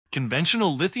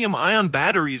Conventional lithium-ion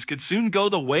batteries could soon go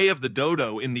the way of the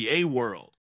dodo in the A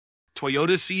world.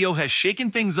 Toyota's CEO has shaken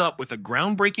things up with a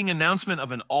groundbreaking announcement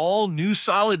of an all-new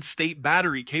solid-state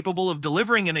battery capable of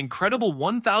delivering an incredible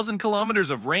 1,000 kilometers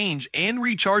of range and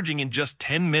recharging in just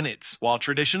 10 minutes, while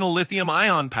traditional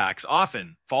lithium-ion packs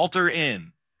often falter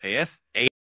in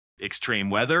extreme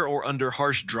weather or under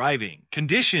harsh driving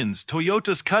conditions.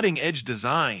 Toyota's cutting-edge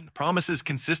design promises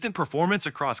consistent performance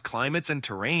across climates and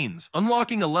terrains,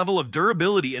 unlocking a level of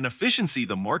durability and efficiency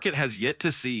the market has yet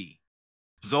to see.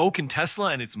 So can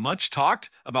Tesla and its much-talked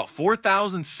about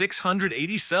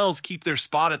 4,680 cells keep their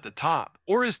spot at the top?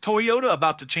 Or is Toyota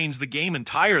about to change the game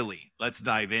entirely? Let's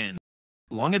dive in.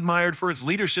 Long admired for its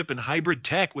leadership in hybrid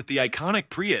tech with the iconic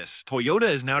Prius, Toyota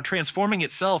is now transforming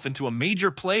itself into a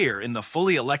major player in the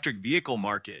fully electric vehicle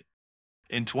market.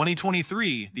 In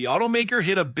 2023, the automaker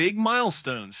hit a big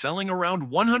milestone, selling around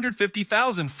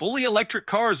 150,000 fully electric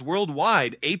cars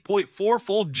worldwide,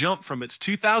 8.4-fold jump from its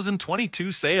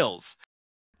 2022 sales.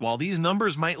 While these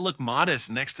numbers might look modest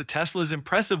next to Tesla's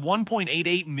impressive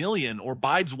 1.88 million or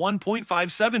BYD's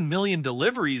 1.57 million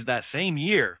deliveries that same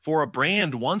year, for a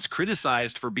brand once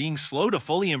criticized for being slow to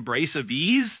fully embrace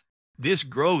EVs, this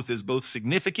growth is both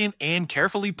significant and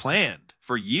carefully planned.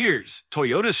 For years,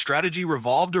 Toyota's strategy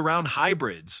revolved around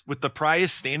hybrids, with the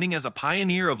Prius standing as a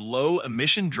pioneer of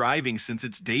low-emission driving since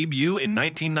its debut in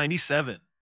 1997.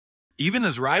 Even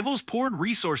as rivals poured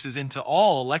resources into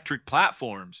all-electric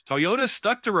platforms, Toyota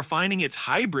stuck to refining its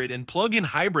hybrid and plug-in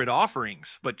hybrid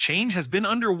offerings, but change has been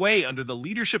underway under the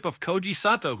leadership of Koji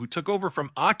Sato, who took over from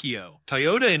Akio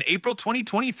Toyota in April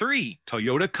 2023.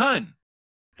 Toyota Kun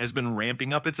has been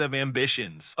ramping up its EV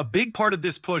ambitions. A big part of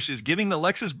this push is giving the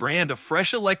Lexus brand a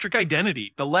fresh electric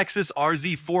identity. The Lexus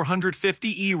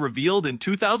RZ450e revealed in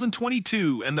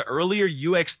 2022 and the earlier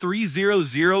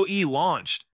UX300e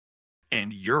launched.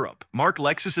 And Europe marked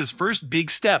Lexus's first big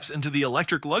steps into the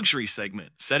electric luxury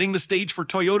segment, setting the stage for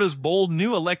Toyota's bold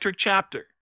new electric chapter.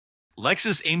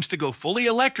 Lexus aims to go fully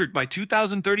electric by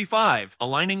 2035,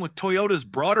 aligning with Toyota's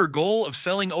broader goal of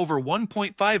selling over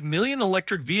 1.5 million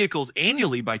electric vehicles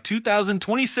annually by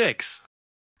 2026.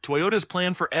 Toyota's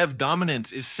plan for EV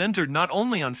dominance is centered not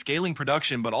only on scaling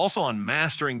production but also on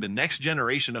mastering the next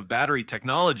generation of battery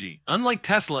technology. Unlike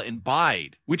Tesla and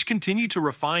BYD, which continue to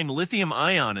refine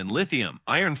lithium-ion and lithium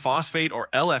iron phosphate or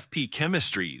LFP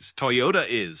chemistries, Toyota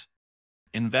is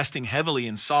investing heavily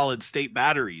in solid-state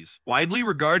batteries. Widely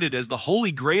regarded as the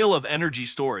holy grail of energy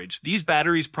storage, these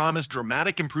batteries promise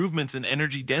dramatic improvements in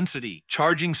energy density,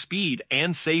 charging speed,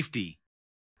 and safety.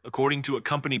 According to a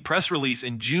company press release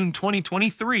in June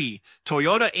 2023,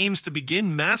 Toyota aims to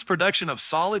begin mass production of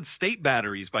solid-state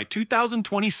batteries by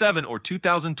 2027 or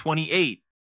 2028.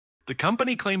 The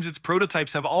company claims its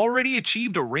prototypes have already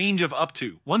achieved a range of up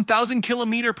to 1,000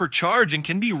 km per charge and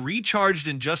can be recharged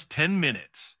in just 10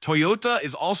 minutes. Toyota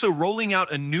is also rolling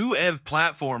out a new EV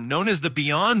platform known as the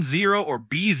Beyond Zero or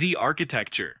BZ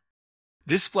architecture.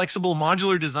 This flexible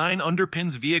modular design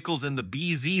underpins vehicles in the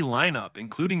BZ lineup,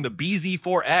 including the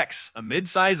BZ4X, a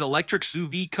mid-size electric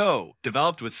SUV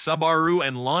developed with Subaru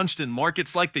and launched in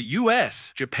markets like the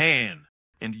US, Japan,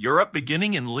 and Europe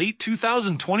beginning in late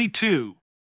 2022.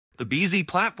 The BZ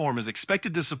platform is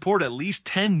expected to support at least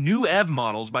 10 new EV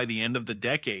models by the end of the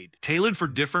decade, tailored for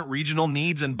different regional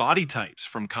needs and body types,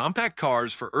 from compact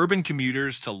cars for urban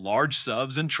commuters to large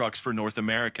SUVs and trucks for North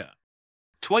America.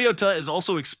 Toyota is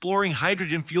also exploring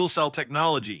hydrogen fuel cell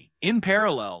technology. In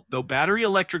parallel, though battery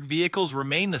electric vehicles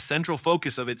remain the central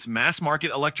focus of its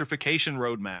mass-market electrification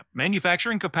roadmap,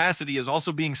 manufacturing capacity is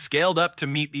also being scaled up to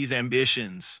meet these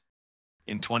ambitions.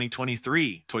 In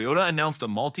 2023, Toyota announced a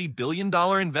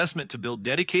multi-billion-dollar investment to build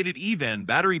dedicated EV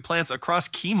battery plants across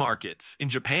key markets. In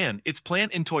Japan, its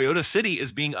plant in Toyota City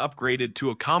is being upgraded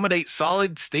to accommodate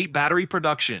solid-state battery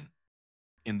production.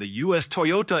 In the US,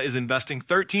 Toyota is investing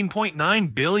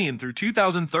 $13.9 billion through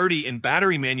 2030 in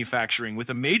battery manufacturing,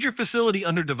 with a major facility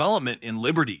under development in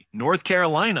Liberty, North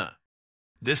Carolina.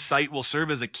 This site will serve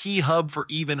as a key hub for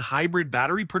even hybrid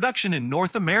battery production in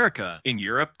North America. In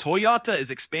Europe, Toyota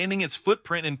is expanding its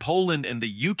footprint in Poland and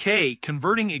the UK,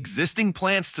 converting existing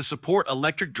plants to support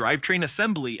electric drivetrain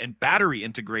assembly and battery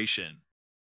integration.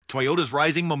 Toyota's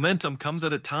rising momentum comes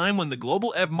at a time when the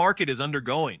global EV market is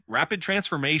undergoing rapid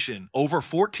transformation. Over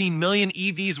 14 million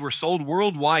EVs were sold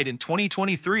worldwide in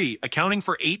 2023, accounting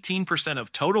for 18%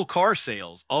 of total car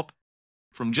sales, up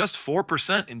from just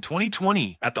 4% in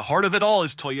 2020. At the heart of it all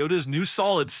is Toyota's new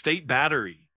solid-state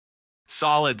battery.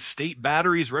 Solid-state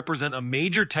batteries represent a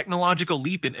major technological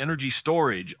leap in energy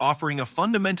storage, offering a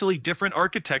fundamentally different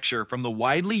architecture from the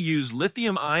widely used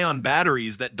lithium-ion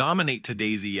batteries that dominate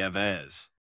today's EVs.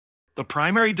 The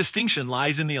primary distinction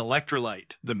lies in the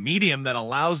electrolyte, the medium that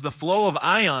allows the flow of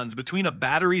ions between a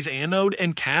battery's anode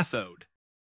and cathode.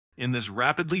 In this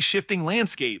rapidly shifting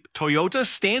landscape, Toyota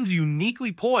stands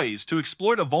uniquely poised to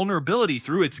exploit a vulnerability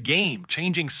through its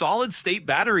game-changing solid-state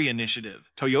battery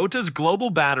initiative. Toyota's global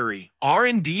battery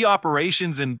R&D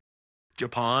operations in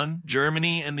Japan,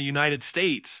 Germany, and the United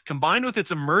States, combined with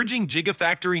its emerging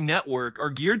gigafactory network,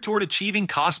 are geared toward achieving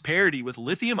cost parity with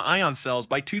lithium-ion cells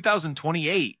by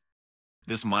 2028.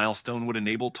 This milestone would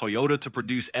enable Toyota to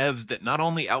produce EVs that not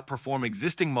only outperform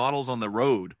existing models on the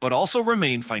road, but also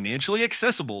remain financially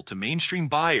accessible to mainstream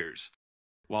buyers.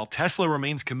 While Tesla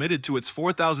remains committed to its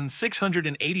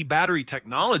 4680 battery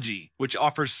technology, which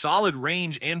offers solid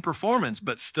range and performance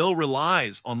but still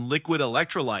relies on liquid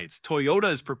electrolytes, Toyota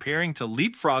is preparing to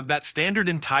leapfrog that standard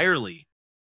entirely.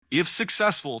 If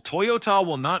successful, Toyota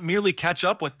will not merely catch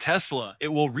up with Tesla, it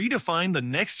will redefine the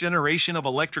next generation of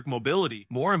electric mobility.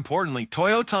 More importantly,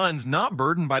 Toyota is not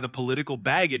burdened by the political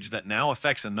baggage that now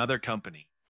affects another company.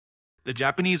 The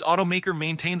Japanese automaker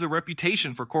maintains a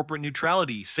reputation for corporate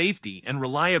neutrality, safety, and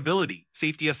reliability.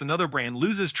 Safety as another brand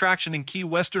loses traction in key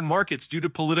Western markets due to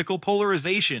political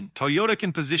polarization. Toyota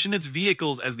can position its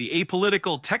vehicles as the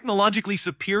apolitical, technologically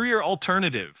superior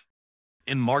alternative.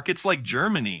 In markets like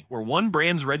Germany, where one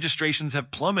brand's registrations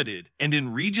have plummeted, and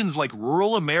in regions like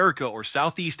rural America or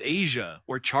Southeast Asia,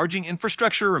 where charging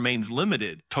infrastructure remains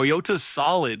limited, Toyota's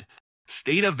solid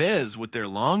state EVs with their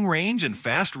long range and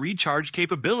fast recharge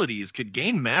capabilities could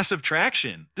gain massive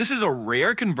traction. This is a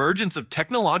rare convergence of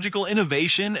technological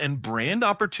innovation and brand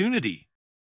opportunity.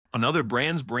 Another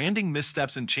brand's branding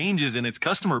missteps and changes in its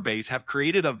customer base have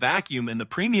created a vacuum in the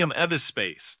premium EV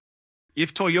space.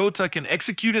 If Toyota can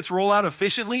execute its rollout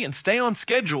efficiently and stay on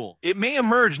schedule, it may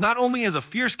emerge not only as a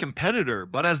fierce competitor,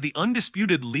 but as the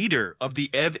undisputed leader of the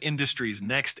EV industry's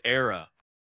next era.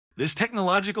 This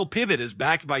technological pivot is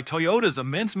backed by Toyota's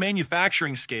immense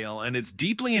manufacturing scale and its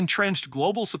deeply entrenched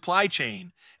global supply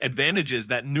chain, advantages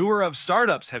that newer EV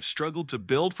startups have struggled to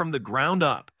build from the ground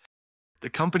up. The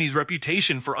company's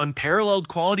reputation for unparalleled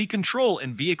quality control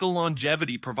and vehicle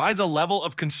longevity provides a level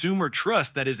of consumer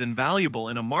trust that is invaluable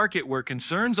in a market where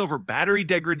concerns over battery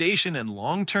degradation and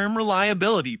long-term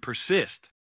reliability persist.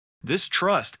 This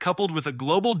trust, coupled with a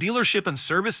global dealership and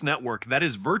service network that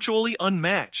is virtually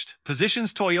unmatched,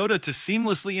 positions Toyota to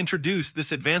seamlessly introduce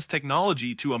this advanced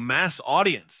technology to a mass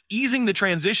audience, easing the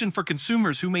transition for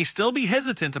consumers who may still be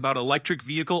hesitant about electric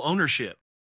vehicle ownership.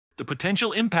 The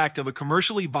potential impact of a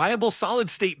commercially viable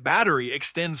solid-state battery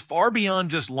extends far beyond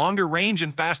just longer range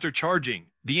and faster charging.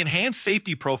 The enhanced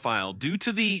safety profile due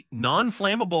to the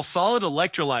non-flammable solid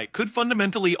electrolyte could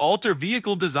fundamentally alter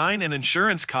vehicle design and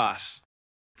insurance costs.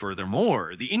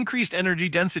 Furthermore, the increased energy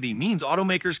density means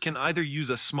automakers can either use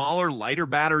a smaller, lighter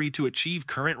battery to achieve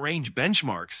current range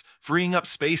benchmarks, freeing up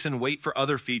space and weight for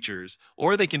other features,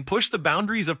 or they can push the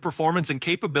boundaries of performance and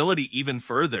capability even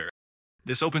further.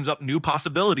 This opens up new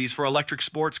possibilities for electric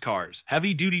sports cars,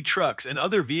 heavy-duty trucks, and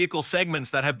other vehicle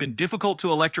segments that have been difficult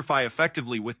to electrify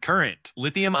effectively with current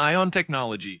lithium-ion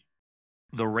technology.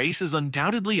 The race is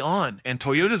undoubtedly on, and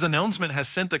Toyota's announcement has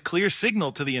sent a clear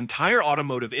signal to the entire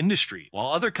automotive industry. While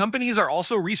other companies are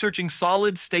also researching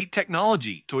solid-state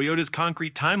technology, Toyota's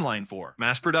concrete timeline for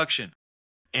mass production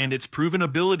and its proven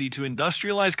ability to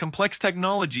industrialize complex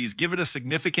technologies give it a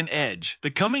significant edge.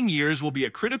 The coming years will be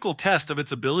a critical test of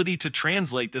its ability to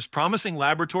translate this promising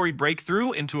laboratory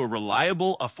breakthrough into a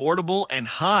reliable, affordable, and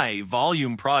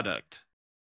high-volume product.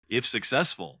 If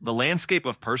successful, the landscape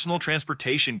of personal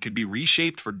transportation could be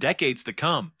reshaped for decades to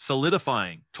come,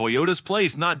 solidifying Toyota's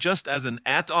place not just as an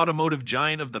automotive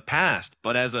giant of the past,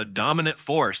 but as a dominant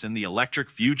force in the electric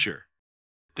future.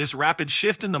 This rapid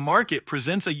shift in the market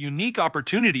presents a unique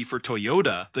opportunity for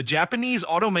Toyota, the Japanese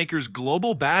automaker's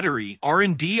global battery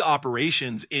R&D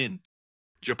operations in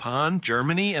Japan,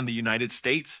 Germany, and the United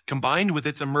States, combined with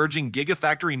its emerging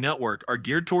gigafactory network, are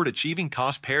geared toward achieving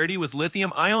cost parity with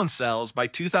lithium-ion cells by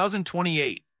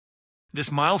 2028.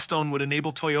 This milestone would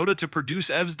enable Toyota to produce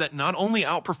EVs that not only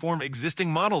outperform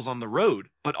existing models on the road,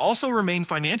 but also remain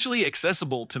financially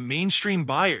accessible to mainstream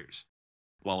buyers.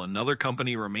 While another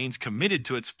company remains committed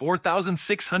to its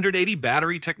 4680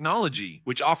 battery technology,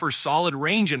 which offers solid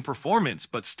range and performance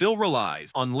but still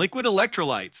relies on liquid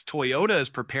electrolytes, Toyota is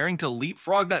preparing to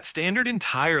leapfrog that standard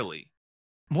entirely.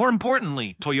 More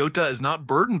importantly, Toyota is not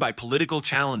burdened by political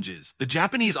challenges. The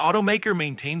Japanese automaker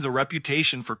maintains a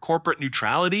reputation for corporate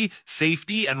neutrality,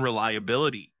 safety, and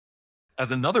reliability. As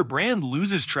another brand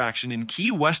loses traction in key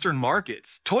Western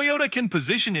markets, Toyota can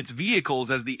position its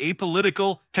vehicles as the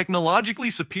apolitical,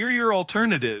 technologically superior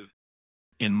alternative.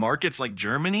 In markets like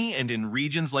Germany and in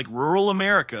regions like rural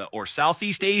America or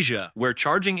Southeast Asia, where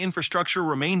charging infrastructure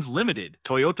remains limited,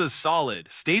 Toyota's solid,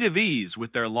 state of ease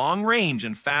with their long range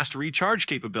and fast recharge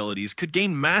capabilities could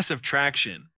gain massive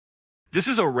traction. This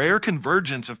is a rare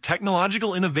convergence of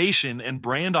technological innovation and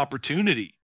brand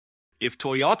opportunity. If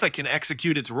Toyota can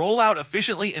execute its rollout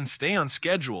efficiently and stay on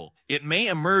schedule, it may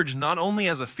emerge not only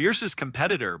as a fiercest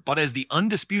competitor, but as the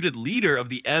undisputed leader of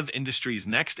the EV industry's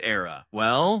next era.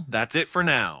 Well, that's it for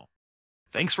now.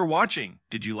 Thanks for watching.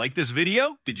 Did you like this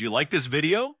video?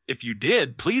 If you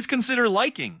did, please consider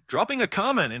liking, dropping a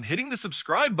comment, and hitting the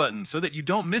subscribe button so that you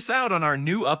don't miss out on our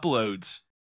new uploads.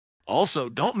 Also,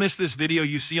 don't miss this video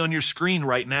you see on your screen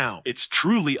right now. It's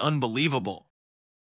truly unbelievable.